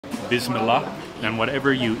Bismillah, and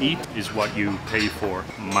whatever you eat is what you pay for.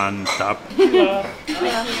 Mantap.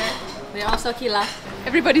 We're also kila.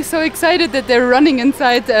 Everybody's so excited that they're running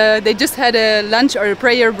inside. They just had a lunch or a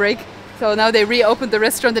prayer break. So now they reopened the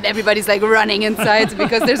restaurant and everybody's like running inside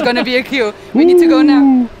because there's going to be a queue. We need to go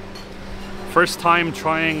now. First time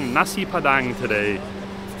trying Nasi Padang today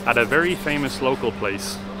at a very famous local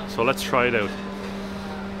place. So let's try it out.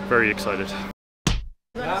 Very excited.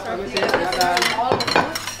 Wow.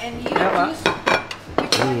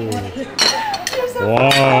 Oh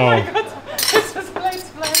my god, this is plates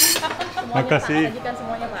flying. Makasih.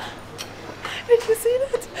 Did you see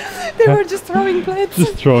that? They were just throwing plates.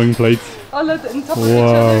 Just throwing plates. All on top of each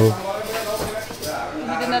other. We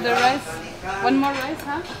need another rice. One more rice,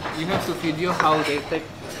 huh? You have to video how they take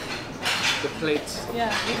the plates.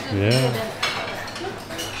 Yeah. Yeah.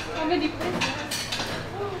 How many plates?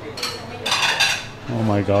 Oh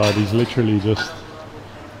my god, he's literally just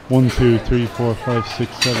 1, 2, 3, 4, 5,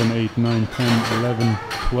 6, 7, 8, 9, 10, 11,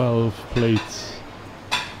 12 plates.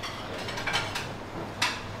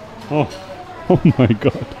 Oh my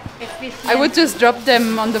god. I would just drop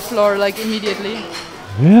them on the floor like immediately.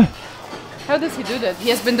 Yeah. How does he do that? He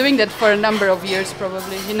has been doing that for a number of years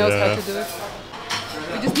probably. He knows how to do it.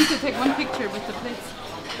 We just need to take one picture with the plates.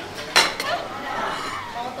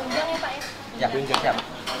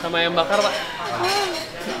 Sama ayam bakar, Pak.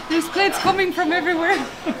 There's plates coming from everywhere.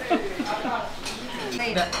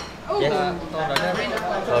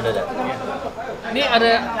 Ini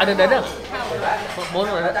ada dadang. Mau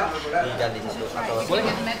ada? Boleh?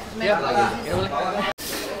 Ya, boleh.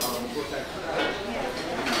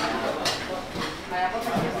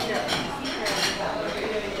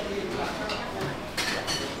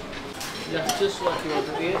 Just choose what you want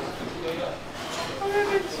to eat. I'm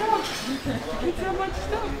in shock. It's so much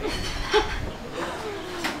stuff.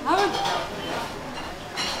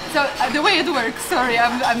 So the way it works, sorry,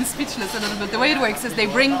 I'm speechless a little bit. The way it works is they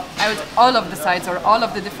bring out all of the sides or all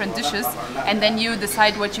of the different dishes, and then you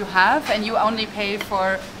decide what you have, and you only pay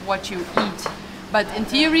for what you eat. But in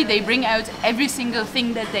theory, they bring out every single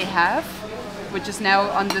thing that they have, which is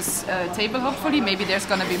now on this table, hopefully. Maybe there's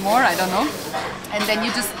gonna be more, I don't know. And then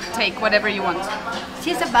you just take whatever you want.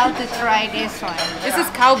 She's about to try this one. This is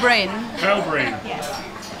cow brain. Cow brain. Yes.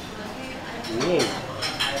 Whoa.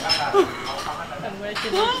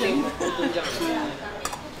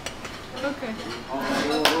 Okay.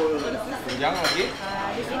 Tunjang lagi.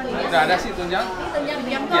 Udah ada sih tunjang.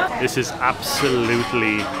 This is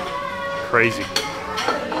absolutely crazy.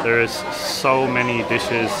 There is so many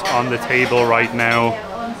dishes on the table right now.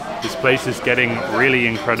 This place is getting really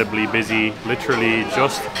incredibly busy. Literally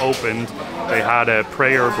just opened. They had a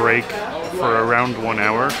prayer break for around 1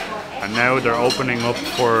 hour, and now they're opening up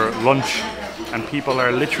for lunch, and people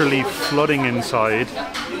are literally flooding inside,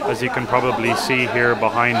 as you can probably see here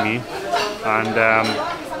behind me. And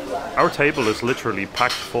our table is literally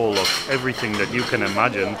packed full of everything that you can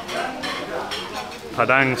imagine.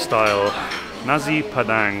 Padang style. Nasi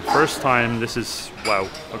Padang. First time. This is, wow.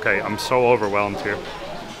 Okay, I'm so overwhelmed here.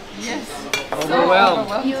 Yes.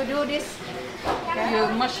 Overwhelmed. You do this. You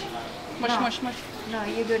mush. No,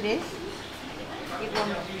 you do this. It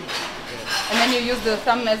won't. And then you use the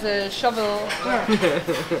thumb as a shovel.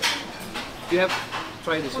 You have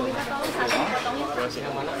try this one.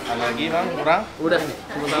 Ada lagi bang, kurang? Udah,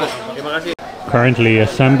 sementara. Terima kasih. Currently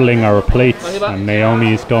assembling our plates, and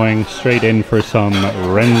Naomi is going straight in for some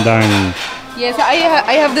rendang. Yes,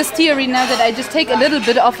 I have this theory now that I just take a little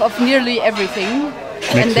bit of nearly everything.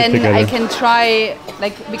 And then I can try,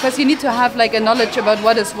 like, because you need to have like a knowledge about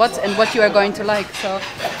what is what and what you are going to like. So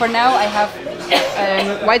for now I have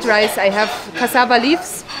white rice, I have cassava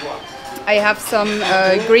leaves, I have some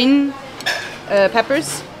green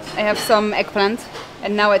peppers, I have some eggplant,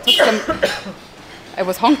 and now I took some, I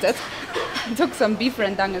was honked at, I took some beef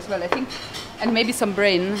rendang as well, I think, and maybe some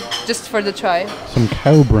brain, just for the try. Some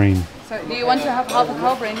cow brain. So do you want to have half a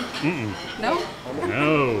cow brain? No?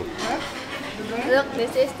 No. Look,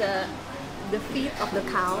 this is the feet of the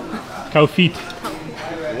cow. Cow feet.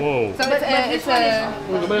 Whoa. So it's a...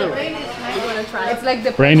 You want to try? It's like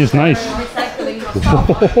the Brain is nice. recycling.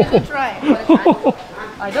 Try.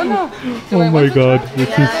 I don't know. Oh my god, this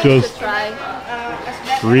is just Try.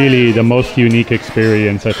 really the most unique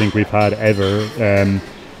experience I think we've had ever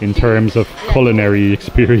in terms of culinary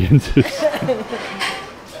experiences.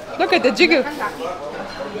 Look at the jiggle.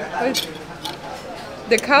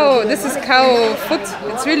 The cow, this is cow foot.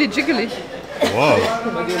 It's really jiggly. Wow.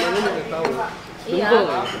 Dengkul.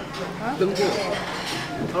 Dengkul.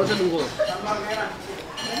 Harusnya dengkul.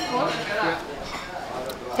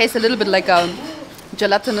 Tastes a little bit like a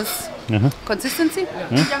gelatinous consistency,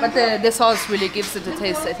 but the sauce really gives it a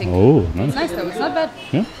taste, I think. Oh, nice. It's nice though, it's not bad.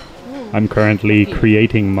 Yeah. I'm currently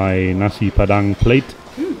creating my Nasi Padang plate,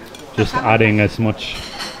 just adding as much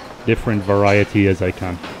different variety as I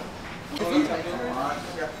can.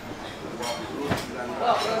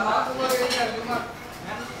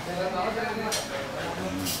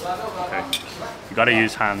 Okay, you gotta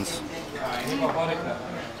use hands.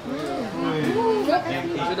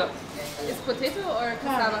 It's potato or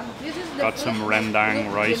cassava? Got some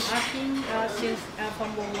rendang rice. Asking since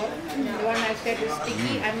from Bogor, the one I said is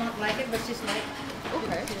sticky. I'm not like it, but she's like,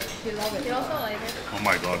 okay, she loves it. She also like it. Oh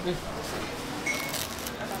my god.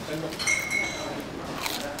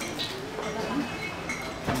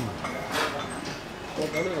 You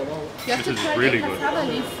have This to is try really the good. cassava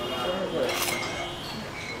leaf.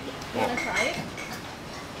 You wanna try it?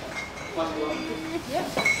 Yeah.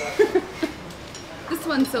 This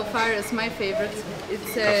one so far is my favorite.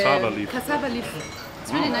 It's Cassava leaf. Cassava leaf.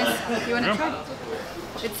 It's really nice. You want to try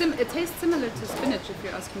it? It tastes similar to spinach if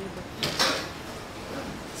you're asking me.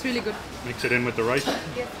 It's really good. Mix it in with the rice.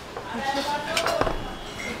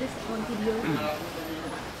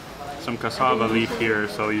 Some cassava leaf here,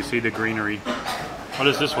 so you see the greenery. What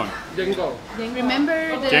is this one?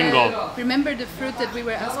 Remember the fruit that we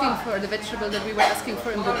were asking for, the vegetable that we were asking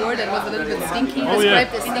for in Bogor that was a little bit stinky, Oh, yeah.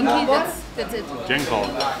 described as stinky? That's it. Jengkol.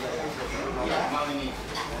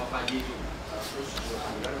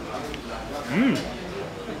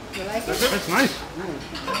 That's nice.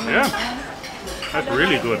 Yeah. That's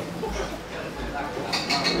really good.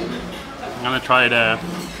 I'm gonna try the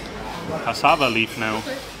cassava leaf now,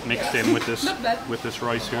 mixed in with this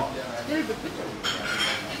rice here.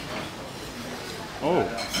 Oh,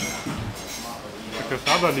 the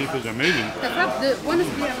cassava leaf is amazing. The one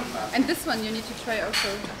is here, and this one you need to try also.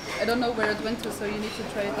 I don't know where it went to, so you need to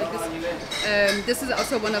try it like this. This is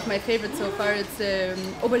also one of my favorites so far. It's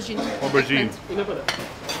aubergine. Aubergine.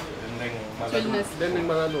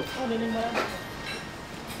 It's really nice.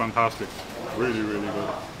 Fantastic. Really, really good.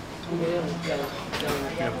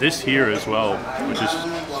 We have this here as well, which is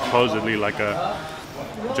supposedly like a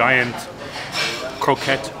giant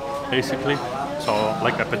croquette, basically. So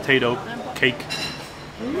like a potato cake.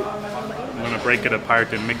 I'm gonna break it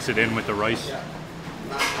apart and mix it in with the rice.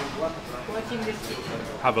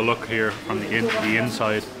 Have a look here from the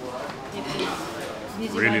inside.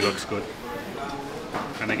 Really looks good.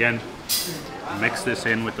 And again, mix this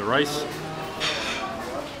in with the rice.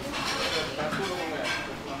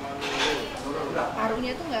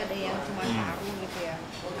 Parunya tuh nggak ada yang cuma paru gitu ya.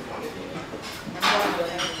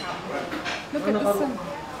 Look at this one.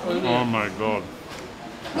 Oh my god.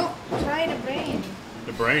 Look, try the brain.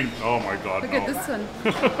 The brain, oh my god. Look no. at this one.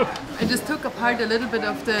 I just took apart a little bit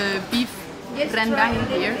of the beef Yes, rendang try a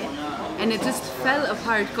little here, bit. and it just fell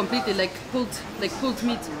apart completely, like pulled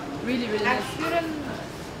meat. Really, really I nice. shouldn't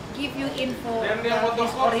give you info about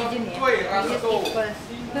this origin ya. Just eat first.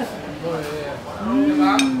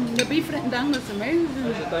 The beef rendang is amazing.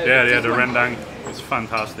 Yeah, the rendang is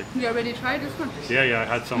fantastic. You already tried this one? Yeah, I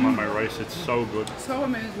had some on my rice. It's so good. So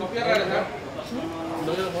amazing.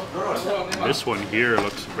 This one here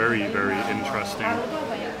looks very, very interesting.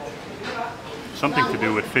 Something to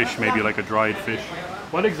do with fish, maybe like a dried fish.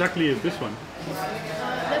 What exactly is this one?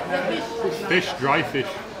 Fish, dry fish.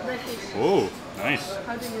 Oh, nice.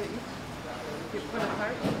 How do you eat? You put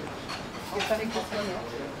apart? You take this one off.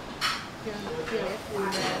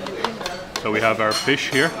 So we have our fish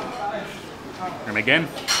here. And again,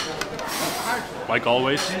 like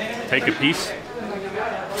always, take a piece,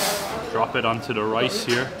 drop it onto the rice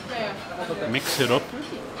here, mix it up.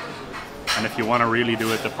 And if you want to really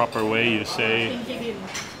do it the proper way, you say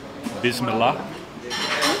Bismillah.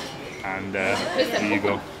 And there you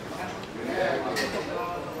go.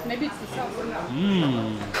 Maybe it's the sauce.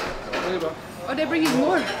 Oh, they're bringing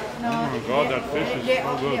more. Oh my god, that fish is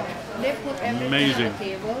so good. They put everything Amazing. on the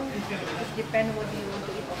table. It depends what you want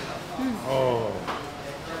to eat. Oh,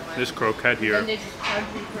 this croquette here, And they just charge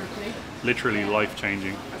you per plate. literally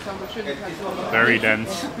life-changing. So we shouldn't have so much. Very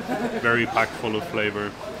dense, very packed full of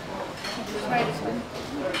flavor. Try this one.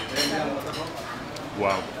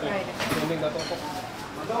 Wow. Try this.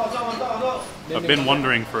 I've been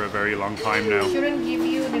wondering for a very long time now Shouldn't give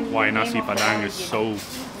you the why name Nasi of the Padang is origin. so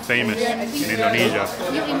famous in Indonesia.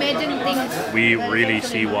 You imagine things. We really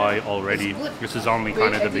see why already. This is only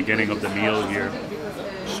kind of the beginning of the meal here.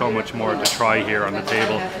 So much more to try here on the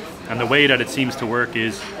table. And the way that it seems to work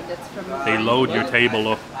is they load your table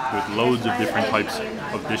up with loads of different types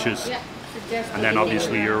of dishes. And then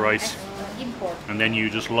obviously your rice. And then you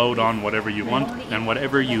just load on whatever you want. And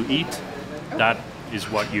whatever you eat, that is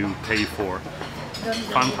what you pay for.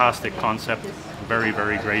 fantastic concept, very,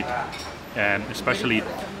 very great. Especially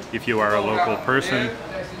if you are a local person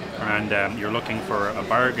and you're looking for a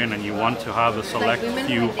bargain and you want to have a select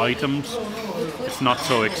few items. It's not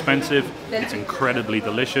so expensive, it's incredibly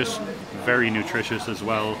delicious, very nutritious as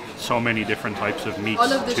well. So many different types of meats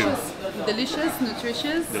all of too. Delicious,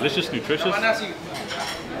 nutritious. Delicious, nutritious?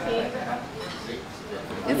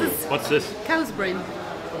 What's this? Cow's brain.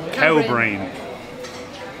 Cow brain.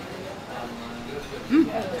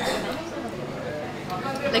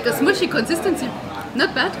 Like a smushy consistency.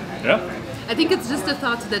 Not bad. Yeah. I think it's just a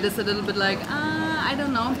thought that it's a little bit like, I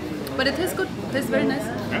don't know. But it tastes good. It tastes very nice.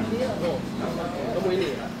 Yeah.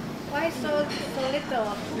 Why so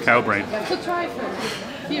little? Cow brain. So try first.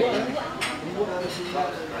 Here.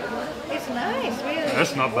 It's nice, really.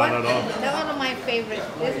 That's not bad at all. That's one of my favorites.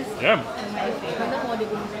 This is Yeah. my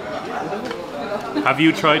favorite. Have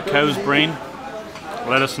you tried cow's brain?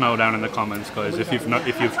 Let us know down in the comments, guys, if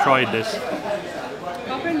you've tried this.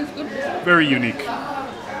 Cow brain is good. Very unique.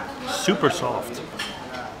 Super soft.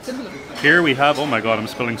 Simple. Here we have, oh my god, I'm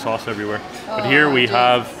spilling sauce everywhere. But here we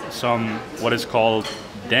have some, what is called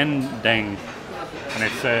dendeng. And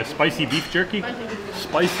it's spicy beef jerky.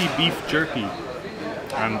 Spicy beef jerky.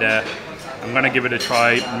 And I'm gonna give it a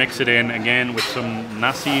try, mix it in again with some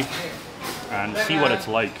nasi and see what it's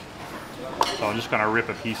like. So I'm just gonna rip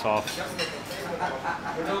a piece off.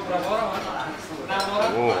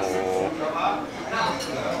 Whoa.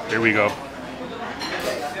 Here we go.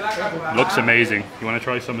 Looks amazing. You want to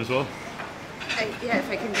try some as well? Yeah, if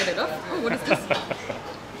I can get it off. Oh, what is this?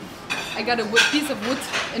 I got a piece of wood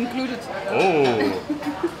included. Oh.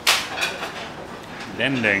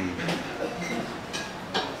 Dendeng.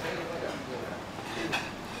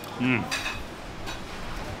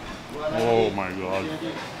 Oh my god.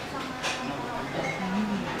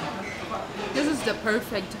 This is the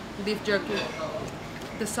perfect beef jerky.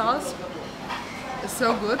 The sauce is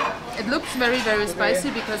so good. It looks very, very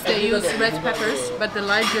spicy because they use red peppers, but the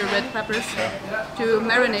larger red peppers to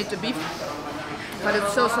marinate the beef. But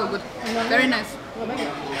it's so, so good. Very nice.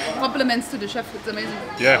 Compliments to the chef, it's amazing.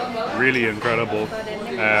 Yeah, really incredible.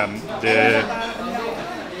 The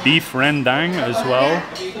beef rendang as well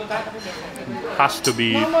has to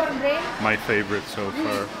be my favorite so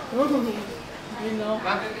far. I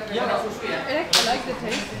like the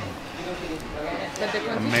taste. But the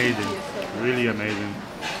Amazing, really amazing.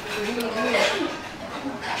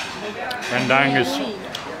 Rendang is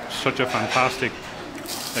such a fantastic,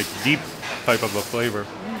 like deep type of a flavor.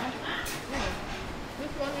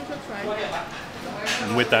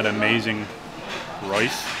 And with that amazing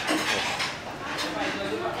rice.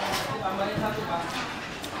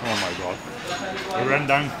 Oh my god. The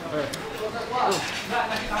rendang.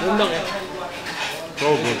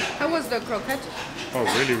 So good. How was the croquette? Oh,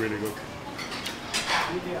 really, really good.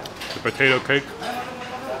 The potato cake.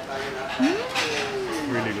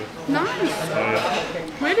 Really good. Nice.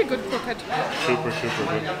 Yeah. Really good croquette. Super, super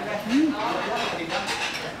good.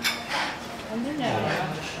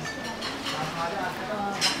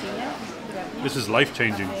 This is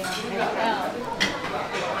life-changing.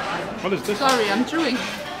 What is this? Sorry, I'm chewing.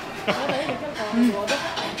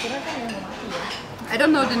 I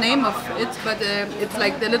don't know the name of it, but it's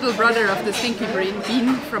like the little brother of the stinky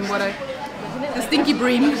bean, from what I... The stinky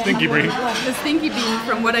bean. Stinky bean. The stinky bean,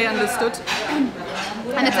 from what I understood.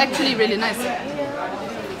 And it's actually really nice.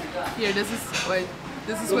 Here, this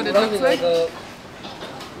is what it looks like.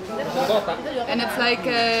 And it's like,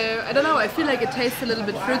 I don't know, I feel like it tastes a little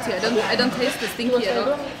bit fruity. I don't taste the stinky at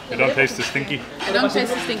all. You don't taste the stinky? I don't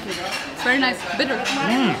taste the stinky. It's very nice. Bitter. A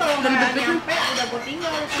little bit bitter.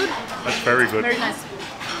 Good. That's very good. Very nice.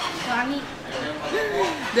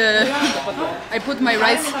 I put my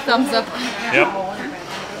rice thumbs up. Yep.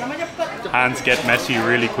 Hands get messy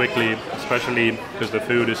really quickly, especially because the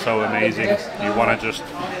food is so amazing. You want to just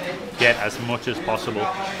get as much as possible.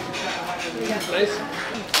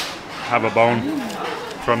 Have a bone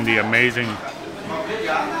from the amazing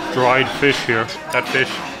dried fish here. That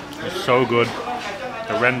fish is so good.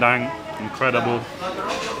 The rendang, incredible.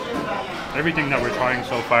 Everything that we're trying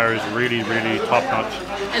so far is really, really top notch.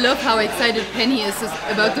 I love how excited Penny is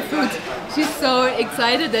about the food. She's so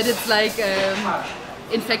excited that it's like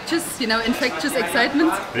infectious, you know, infectious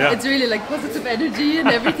excitement. Yeah. It's really like positive energy and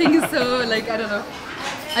everything is so like, I don't know.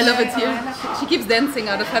 I love it here. She keeps dancing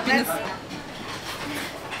out of happiness.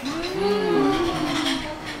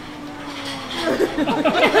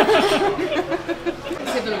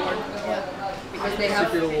 Civil war. Because they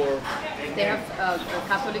have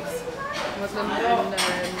Catholics, Muslim, and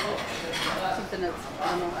something else. I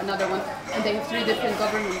don't know, another one. And they have 3 different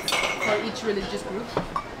governments for each religious group.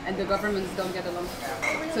 and the governments don't get along.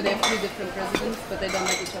 So they have 2 different presidents, but they don't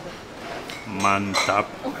like each other. Mantap.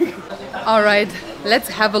 All right, let's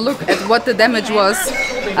have a look at what the damage was.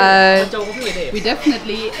 We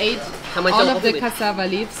definitely ate all of the cassava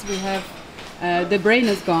leaves. We have the brain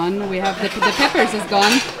is gone. We have the peppers is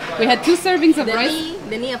gone. We had 2 servings of rice.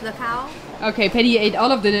 The knee of the cow. Okay, Penny ate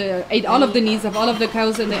all of the knees of all of the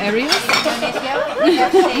cows in the area. Indonesia, we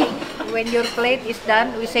have saying, when your plate is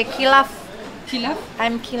done, we say kilaf. Kilaf?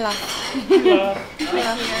 I'm kilaf.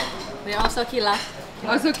 We're also kilaf.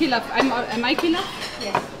 Also kilaf. Am I kilaf?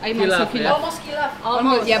 Yes. I'm also kilaf. Almost kilaf.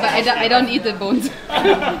 Almost. Yeah, but I don't eat the bones.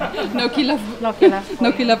 No kilaf. No kilaf.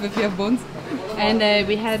 No kilaf if you have bones. And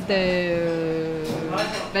we had the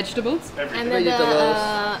vegetables. And then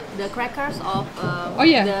the crackers of oh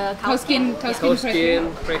yeah, the cow skin crackers.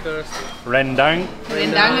 Rendang.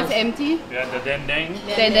 Rendang is empty. Yeah, the dendeng.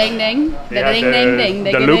 Deng.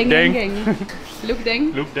 The Luke deng. Luke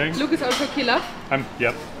deng. Luke deng. Luke is also kilaf.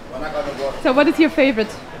 Yep. So what is your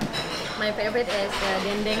favorite? My favorite is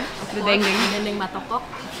dendeng. The dendeng. Dendeng batokok.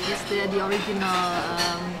 It's the original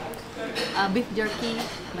beef jerky,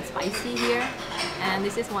 but spicy here. And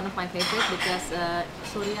this is one of my favorite because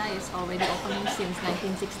SURYA is already opening since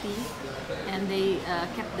 1960, and they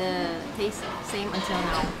kept the taste same until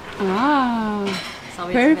now. Ah, so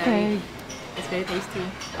perfect. It's very tasty.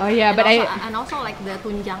 Oh yeah, and but also, and also like the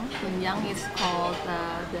tunjang. Tunjang is called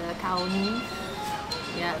the cow knee.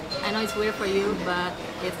 Yeah, I know it's weird for you, but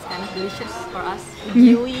it's kind of delicious for us.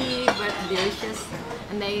 Gooey but delicious.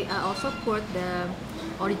 And they also put the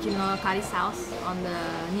original curry sauce on the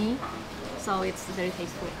knee, so it's very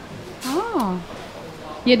tasteful. Oh,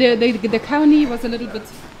 yeah. The cow knee was a little bit.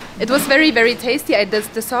 It was very tasty.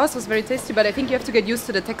 The sauce was very tasty, but I think you have to get used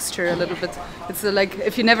to the texture a little bit. It's like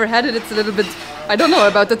if you never had it, it's a little bit. I don't know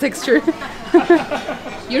about the texture.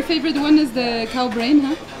 Your favorite one is the cow brain,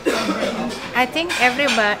 huh? I think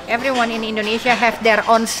everyone in Indonesia have their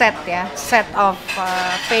own set of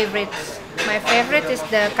favorites. My favorite is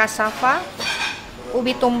the cassava,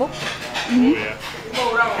 ubi tumbuk,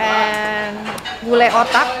 and gulai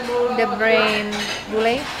otak, the brain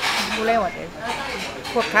gulai what is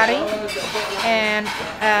pork curry, and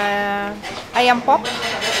ayam pop,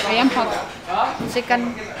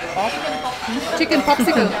 chicken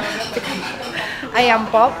popsicle, ayam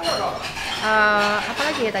pop, apa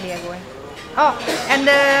lagi ya tadi ya gue? Oh, and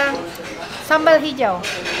the sambal hijau.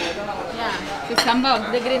 Yeah. The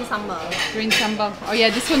sambal. The green sambal. Green sambal. Oh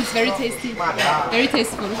yeah, this one is very tasty. Very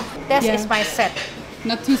tasteful. That is my set.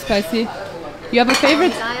 Not too spicy. You have a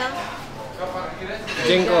favorite?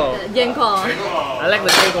 Jengkol. Jengkol. I like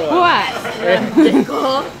the jengkol one. What?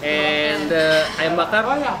 Jengkol. And ayam bakar,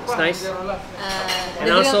 it's nice. And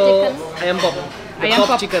the also chicken. ayam pop. The Ayam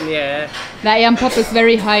pop pop. chicken, yeah. The ayam pop is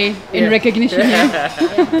very high in recognition here.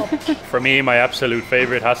 For me, my absolute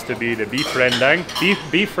favorite has to be the beef rendang.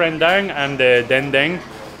 Beef rendang and the dendeng.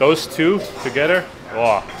 Those 2 together,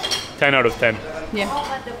 wow, 10 out of 10. Yeah.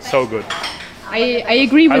 So good. I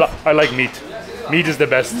agree with. I like meat. Meat is the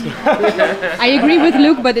best. I agree with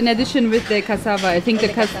Luke, but in addition with the cassava, I think the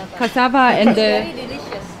cassava and the Very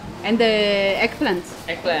delicious. and the eggplant.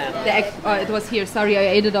 It was here. Sorry, I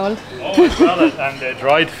ate it all. Oh, as well, and the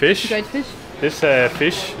dried fish. Dried fish. This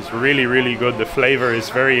fish is really good. The flavor is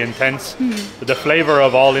very intense. The flavor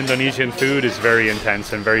of all Indonesian food is very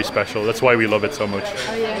intense and very special. That's why we love it so much.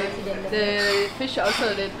 Oh yeah, the fish also.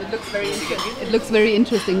 It looks very interesting. It looks very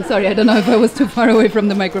interesting. Sorry, I don't know if I was too far away from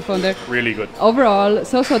the microphone there. Really good. Overall,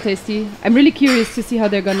 so tasty. I'm really curious to see how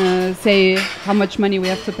they're gonna say how much money we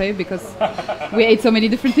have to pay because we ate so many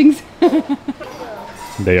different things.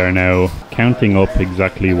 They are now counting up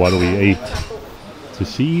exactly what we ate to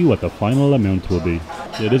see what the final amount will be.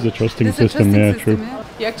 It is a trusting system, yeah, true. Yeah.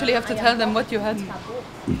 You actually have to tell them what you had.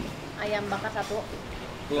 Ayam bakar 1.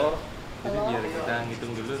 Telur. Jadi biar kita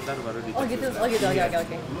ngitung dulu, ntar baru dicek. Oh gitu,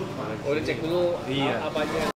 oke. Oh, dicek dulu apa aja.